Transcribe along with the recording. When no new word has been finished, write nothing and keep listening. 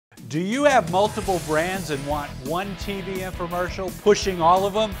Do you have multiple brands and want one TV infomercial pushing all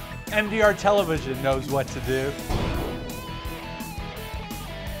of them? MDR Television knows what to do.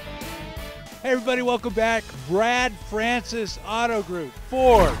 Hey everybody, welcome back. Brad Francis Auto Group,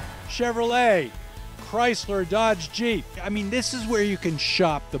 Ford, Chevrolet, Chrysler, Dodge, Jeep. I mean, this is where you can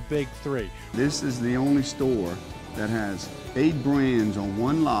shop the big three. This is the only store that has 8 brands on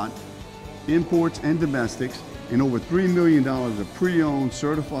one lot, imports and domestics, and over $3 million of pre-owned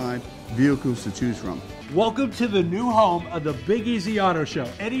certified vehicles to choose from. Welcome to the new home of the Big Easy Auto Show.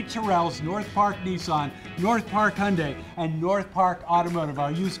 Eddie Terrell's North Park Nissan, North Park Hyundai, and North Park Automotive,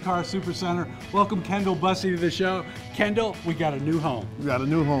 our used car supercenter. Welcome Kendall Bussey to the show. Kendall, we got a new home. We got a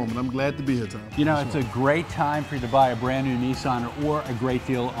new home, and I'm glad to be here, Tom. You know, it's a great time for you to buy a brand new Nissan or a great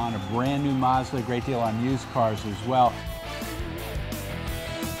deal on a brand new Mazda, a great deal on used cars as well.